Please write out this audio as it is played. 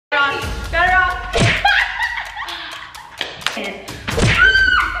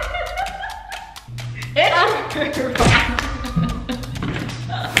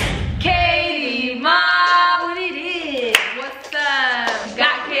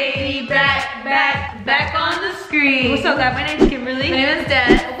back on the screen. What's up, guys? My name is Kimberly. My name is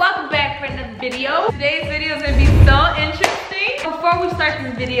Desi. Welcome back for another video. Today's video is gonna be so interesting. Before we start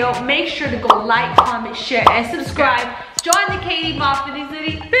this video, make sure to go like, comment, share, and subscribe. Join the Katie Mob for these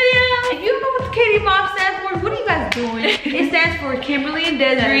videos. If you don't know what the Katie Mob stands for, what are you guys doing? It stands for Kimberly and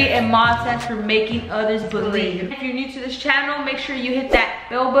Desi, and Mob stands for making others believe. If you're new to this channel, make sure you hit that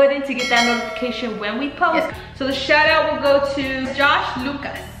bell button to get that notification when we post. Yes. So the shout out will go to Josh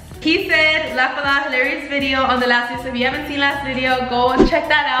Lucas. He said, laugh a lot, hilarious video on the last video. So if you haven't seen last video, go and check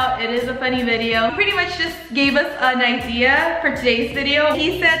that out. It is a funny video. He pretty much just gave us an idea for today's video.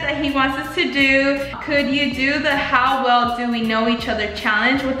 He said that he wants us to do, could you do the how well do we know each other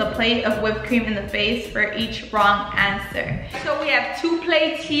challenge with a plate of whipped cream in the face for each wrong answer. So we have 2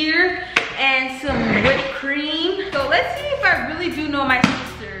 plates here and some whipped cream. So let's see if I really do know my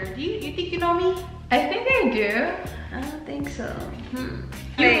sister. Do you think you know me? I think I do. I don't think so.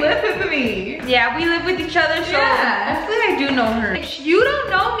 You live with me. Yeah, we live with each other, so yeah. hopefully I do know her. If you don't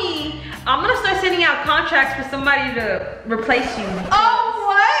know me, I'm gonna start sending out contracts for somebody to replace you. Oh,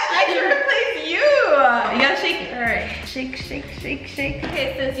 what? I can replace you. You gotta shake it. All right, shake, shake, shake, shake.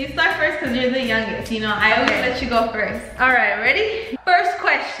 Okay, sis, you start first because you're the youngest. You know, I always let you go first. All right, ready? First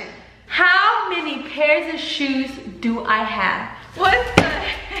question. How many pairs of shoes do I have? What the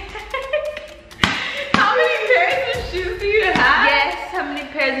heck? How many pairs of shoes do you have? Yes, how many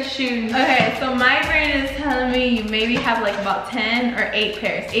pairs of shoes? Okay, so my brain is telling me you maybe have like about 10 or 8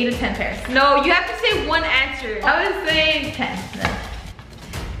 pairs. 8 to 10 pairs. No, you have to say one answer. I would say 10 then.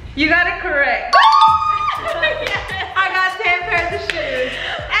 You got it correct. Yes, I got 10 pairs of shoes.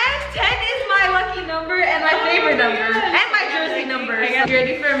 And 10 is my lucky number and my favorite number. And my jersey number. You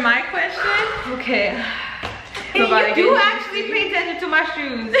ready for my question? Okay. So you do actually pay attention to my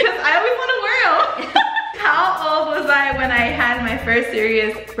shoes. Because I always want to wear them. How old was I when I had my first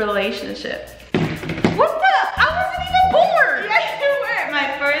serious relationship? What the? I wasn't even born. Yes, you were. My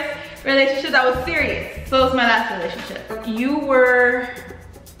first relationship that was serious. So it was my last relationship. You're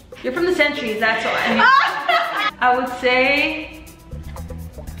from the centuries, that's why. I would say.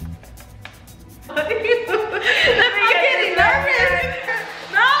 I'm getting nervous.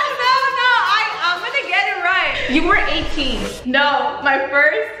 No, I'm gonna get it right. You were 18. No, my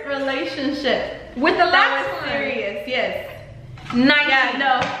first relationship. With the last one. Serious, yes. 19. Yeah,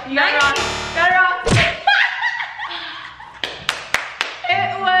 no. You got it wrong. Got it wrong.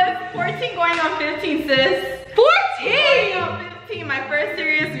 It was 14 going on 15, sis. 14? Going on 15, my first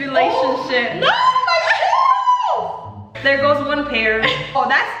serious relationship. Oh, no, there goes one pair. Oh,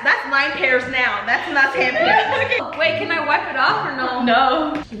 that's 9 pairs now. That's not 10 pairs. Okay. Wait, can I wipe it off or no?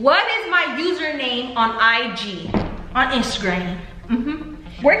 No. What is my username on IG? On Instagram?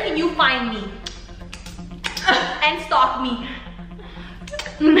 Where can you find me? And stalk me?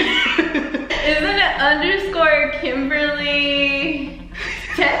 Isn't it underscore Kimberly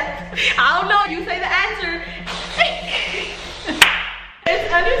 10? I don't know. You say the answer.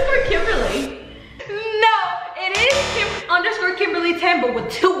 It's underscore Kimberly. No, it is underscore Kimberly 10, but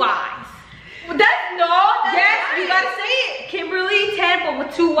with 2 Y's. That's Yes, right. you gotta say it. Kimberly 10, but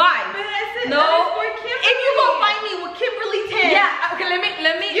with 2 Y's. But that's it. No. Underscore Kimberly. If you gonna find me with Kimberly 10. Yeah. Okay. Let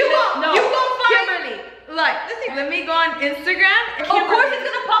me. You gonna find Kimberly. Like, let me go on Instagram. Of course it's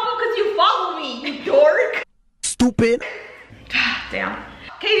gonna pop up because you follow me, you dork. Stupid. Damn.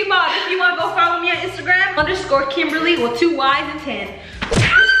 Katie Mob, if you wanna go follow me on Instagram, underscore Kimberly with 2 Y's and 10.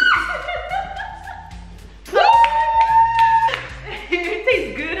 It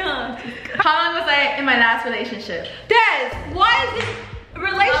tastes good, huh? How long was I in my last relationship? Des, why is this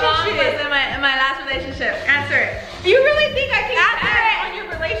relationship? How long was in my last relationship? Answer it. You really think I can Answer answer it. on your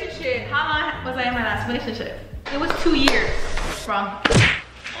relationship? How long was I in my last relationship? It was 2 years. Wrong.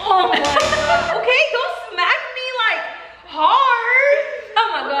 Oh my god. Okay, don't smack me like hard. Oh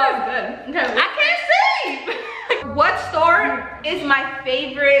my god. That's good. Okay. I can't say. What store is my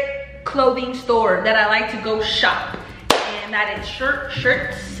favorite clothing store that I like to go shop? And that is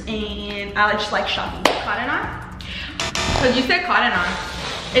shirts, and I just like shopping. Cotton On? Because you said Cotton On.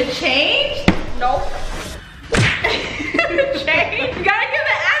 It changed? Nope. It changed? You gotta give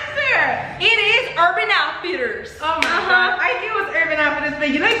the answer. It is Urban Outfitters. Oh my god. I knew it was Urban Outfitters, but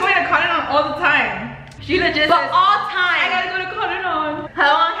you like going to Cotton On all the time. She legit But says, all time. I gotta go to Cotton On.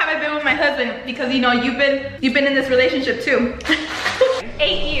 How long have I been with my husband? Because you know you've been in this relationship too.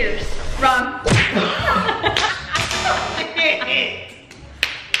 8 years. Wrong. Oh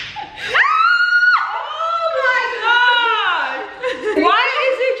my god. Why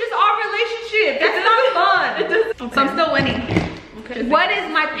is it just our relationship? That's not fun. Okay. So I'm still winning. Okay. What is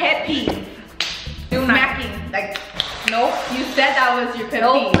my pet peeve? Smacking. Like, nope. You said that that was your pet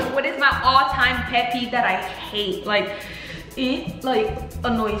peeve. What is my all-time pet peeve that I hate? Like, it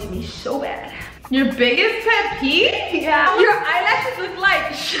annoys me so bad. Your biggest pet peeve? Yeah. Your eyelashes look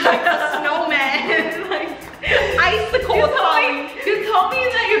like a snowman. Like icicle. You told me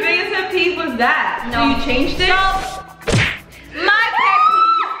that your biggest pet peeve was that. No. So you changed it? No. My pet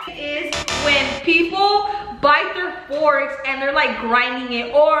peeve is when people bite their forks and they're like grinding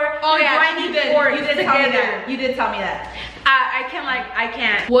it, or grinding forks together. Tell me that. You did tell me that. I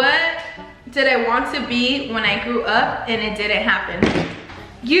can't. What did I want to be when I grew up and it didn't happen?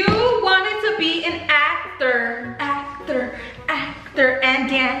 You wanted to be an actor, and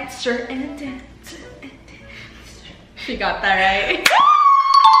dancer, She got that right.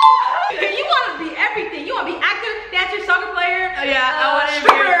 You want to be everything. You want to be actor, dancer, soccer player. Oh yeah, I want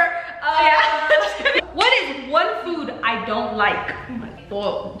to be. What is one food I don't like?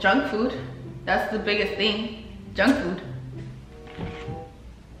 Well, junk food. That's the biggest thing. Junk food.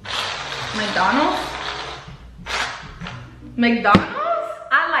 McDonald's?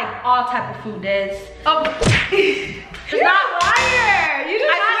 I like all type of food, Des. Oh. You're not liar. You just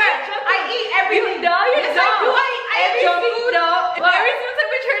I eat everything. No, you don't. Do I eat junk food? Ever since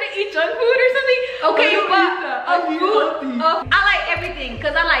I've been trying to eat junk food or something. Okay, but I like everything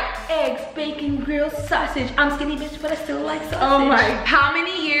because I like eggs, bacon, grilled sausage. I'm skinny bitch, but I still like sausage. Oh my. How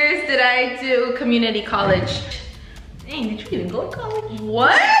many years did I do community college? Dang, did you even go to college?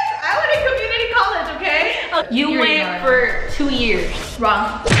 What? I went to community college, okay? You went for 2 years.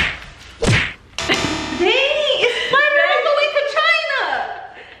 Wrong. Dang, it's my mom going to China.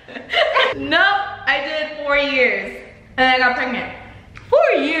 Nope, I did 4 years. And I got pregnant. 4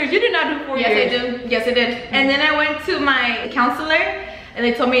 years? You did not do 4 years. Yes, I did. Yes, I did. And then I went to my counselor and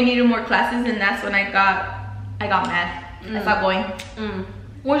they told me I needed more classes, and that's when I got mad. I stopped going.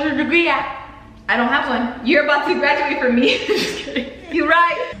 Where's your degree at? I don't have one. You're about to graduate from me. Just kidding. You're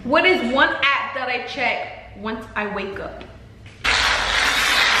right. What is one app that I check once I wake up?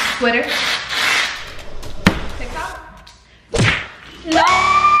 Twitter. TikTok? No.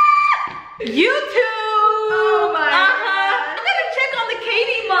 YouTube. Oh my God. I gotta check on the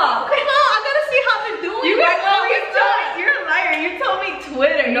Katie mom. Come on, I gotta see how they're doing. You're a liar. You told me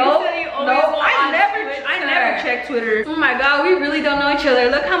Twitter. No, you said you always I never check Twitter. Oh my God, we really don't know each other.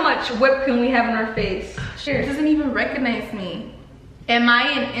 Look how much whipped cream we have in our face. It doesn't even recognize me. Am I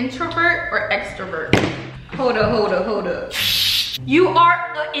an introvert or extrovert? Hold up. You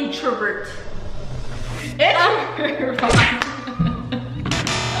are an introvert. Introvert.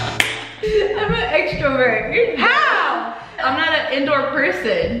 I'm an extrovert. How? I'm not an indoor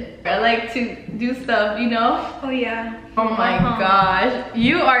person. I like to do stuff, you know? Oh yeah. Oh my gosh.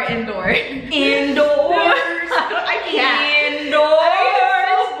 You are indoor. Indoors. I can't. Indoors.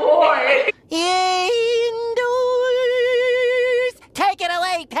 I'm so bored. Indoors. Take it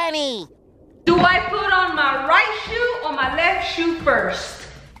away, Penny. Do I put on my right shoe or my left shoe first?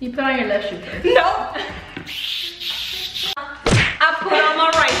 You put on your left shoe first. Nope. I put on my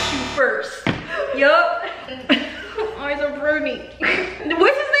right shoe first. Yup. Oh, it's a brownie.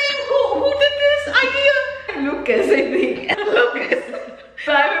 What's his name? Who did this idea? Lucas, I think. Lucas. So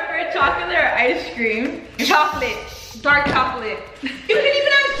I prefer chocolate or ice cream? Chocolate. Dark chocolate. You can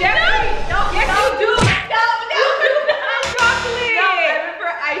even have Jeffrey. No, yes you do. No, chocolate. No, I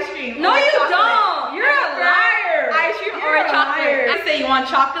prefer ice cream. No, you don't. You're a liar. Ice cream You're or a chocolate. liar. I say you want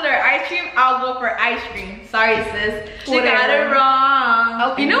chocolate or ice cream, I'll go for ice cream. Sorry, sis. She got it wrong.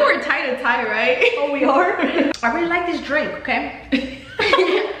 Okay. You know we're tie to tie, right? Oh, we are? I really like this drink, okay?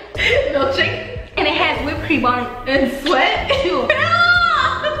 Milkshake. And it has whipped cream on it. And sweat. Too.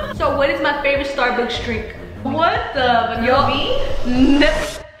 So what is my favorite Starbucks drink? What the? Vanilla bean? No.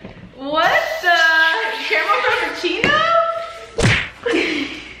 What the? Caramel frappuccino?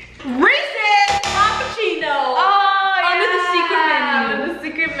 Reese's Frappuccino. Oh, Under the secret menu. Under the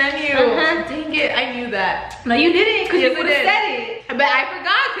secret menu. Dang it, I knew that. No, you didn't, because Yes, you would I have did. said it. But I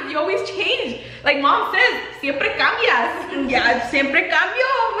forgot, because you always change. Like mom says, siempre cambias. Yeah, siempre cambio.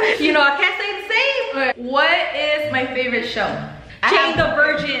 You know, I can't say the same. What is my favorite show? Jane the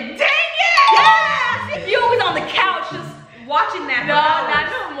Virgin. Dang it! Yes! You always on the couch just watching that. No, not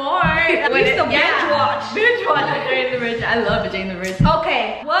no more. We used to binge watch. Binge watch Jane the Virgin. I love Jane the Virgin.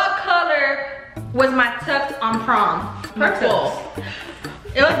 Okay, what color was my tux on prom? Purple.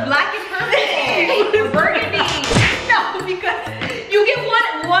 It was black and purple. Burgundy. No, because you get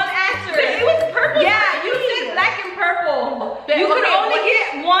one answer. It was purple. Yeah, you said black and purple. But You could okay, only what-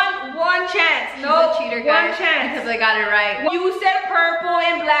 get one chance. No, cheater, one guys. chance. Because I got it right. You said purple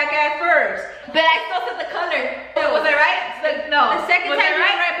and black at first. But I still said the color. Was I right? No. The second Was time I you were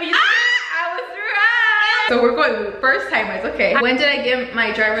right, but you I was right. So we're going first timers, okay. When did I get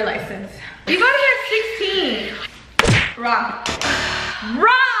my driver license? You got it at 16. Wrong.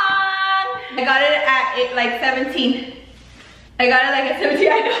 Wrong! I got it at like 17. I got it like at 17,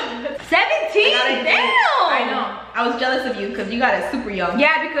 I know. 17? Damn! I know. I was jealous of you because you got it super young.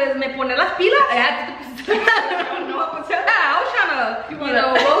 Yeah, because me pone las pilas. I had to I was trying to, you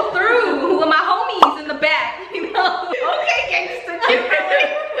know, roll through with my homies in the back, you know? Okay, gangster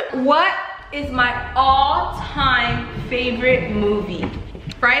Kimberly. What is my all-time favorite movie?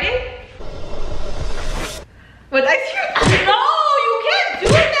 Friday? What, that's you? No, you can't do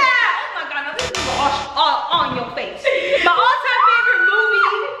that! Oh my god, now this is all on your face. My all-time favorite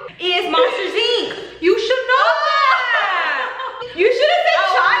movie is Monsters, Inc. You should know that! You should have said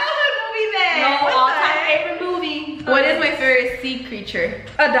childhood movie then! No, all-time favorite movie. What is my favorite sea creature?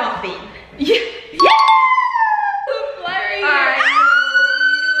 A dolphin. Yeah! Yeah!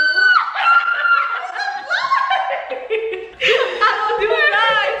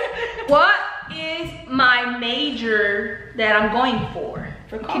 What is my major that I'm going for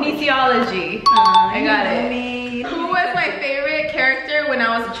Kinesiology. I got it. Who was my favorite character when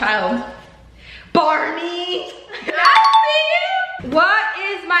I was a child? Barney. What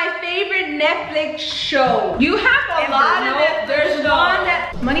is my favorite Netflix show? You have a lot of it. There's one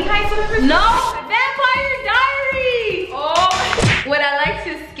that Money Heist. No, Vampire Diaries. Oh, would I like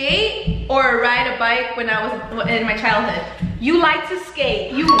to skate or ride a bike when I was in my childhood? You like to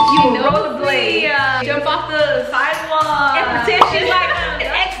skate. You rollerblade. Jump off the sidewalk. And pretend she's like an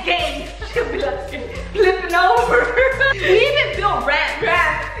X Games. She'll be like flipping over. We even built rats.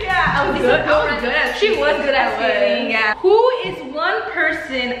 Yeah, I was good. She was good at skating. Yeah. Who is one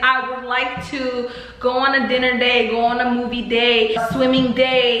person I would like to go on a dinner day, go on a movie day, a swimming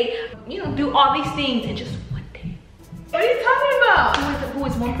day, you know, do all these things in just one day? What are you talking about? Who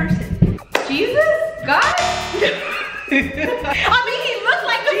is one person? Jesus? God? I mean, he looks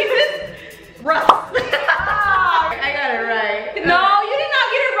like Jesus. Russ. I got it right. No, you did not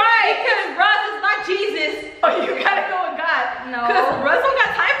get it right because Russ is not Jesus. Oh, you gotta go with God. No. Because Russ don't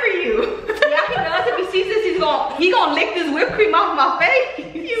got time for you. Yeah, he does. If he sees this, he gonna lick this whipped cream off my face.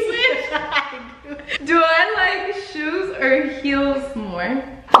 You wish. Do I like shoes or heels more?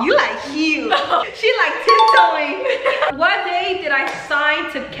 You like heels. She like tiptoeing. What day did I sign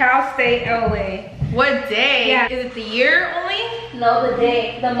to Cal State LA? What day? Yeah. Is it the year only? No, the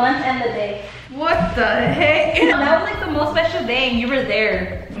day, the month and the day. What the heck? That was like the most special day and you were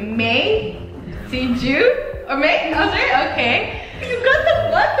there. May? See, June? Or May? I was there? Okay. You got the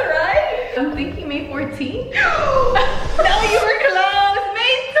month right. I'm thinking May 14th. No, you were close.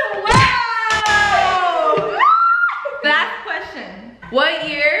 May 12. Last question. What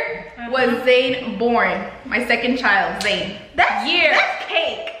year was Zane born? My second child, Zane. That's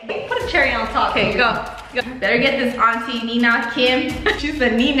cake. Put a cherry on top. Okay, go. Better get this Auntie Nina Kim. She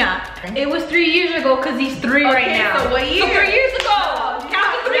said Nina. It was 3 years ago because he's 3 right now. So what year? So 3 years ago.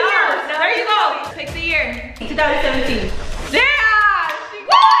 Count the 3 years. There you go. Pick the year. 2017. Yeah! She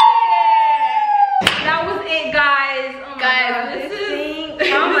got it! That was it, guys. Oh my God, this is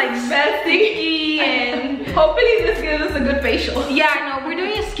I'm like sticky and hopefully this gives us a good facial. yeah, no, we're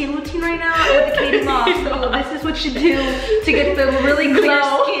doing a skin routine right now with the Katie Moss. So this is what you do to get the really clear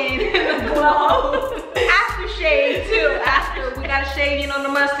skin and the glow. After shave too. After we gotta shave, you know, the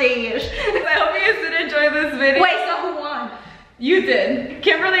mustache. I hope you guys did enjoy this video. Wait, so who won? You did.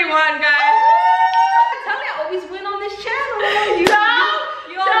 Kimberly won, guys. Tell me I always win on this channel.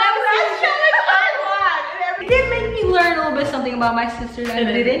 It did make me learn a little bit something about my sister that I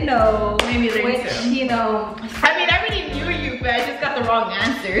didn't know. Maybe which, you know. I mean, I already knew you, but I just got the wrong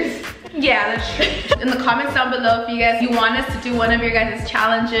answers. Yeah, that's true. In the comments down below, if you want us to do one of your guys'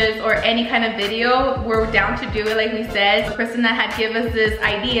 challenges or any kind of video, we're down to do it like we said. The person that had given us this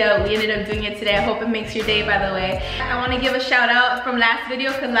idea, we ended up doing it today. I hope it makes your day, by the way. I want to give a shout out from last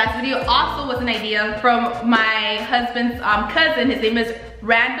video because last video also was an idea from my husband's cousin. His name is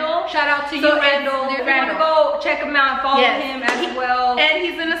Randall. Shout out to you, Randall. If you want to go check him out, follow him as well. And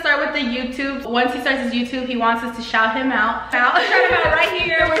he's gonna start with the YouTube. Once he starts his YouTube, he wants us to shout him out. Shout him out right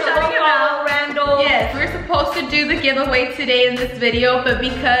here. We're shouting him out, Randall. Yes, we're supposed to do the giveaway today in this video, but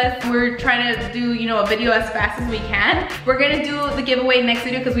because we're trying to do, you know, a video as fast as we can, we're gonna do the giveaway next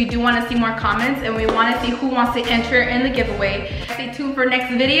video because we do want to see more comments and we want to see who wants to enter in the giveaway. Stay tuned for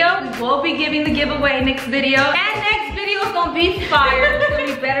next video. We'll be giving the giveaway next video. And next video is gonna be fire. It's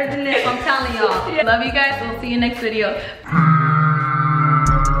gonna be better than this, I'm telling y'all. Love you guys. We'll see you next video.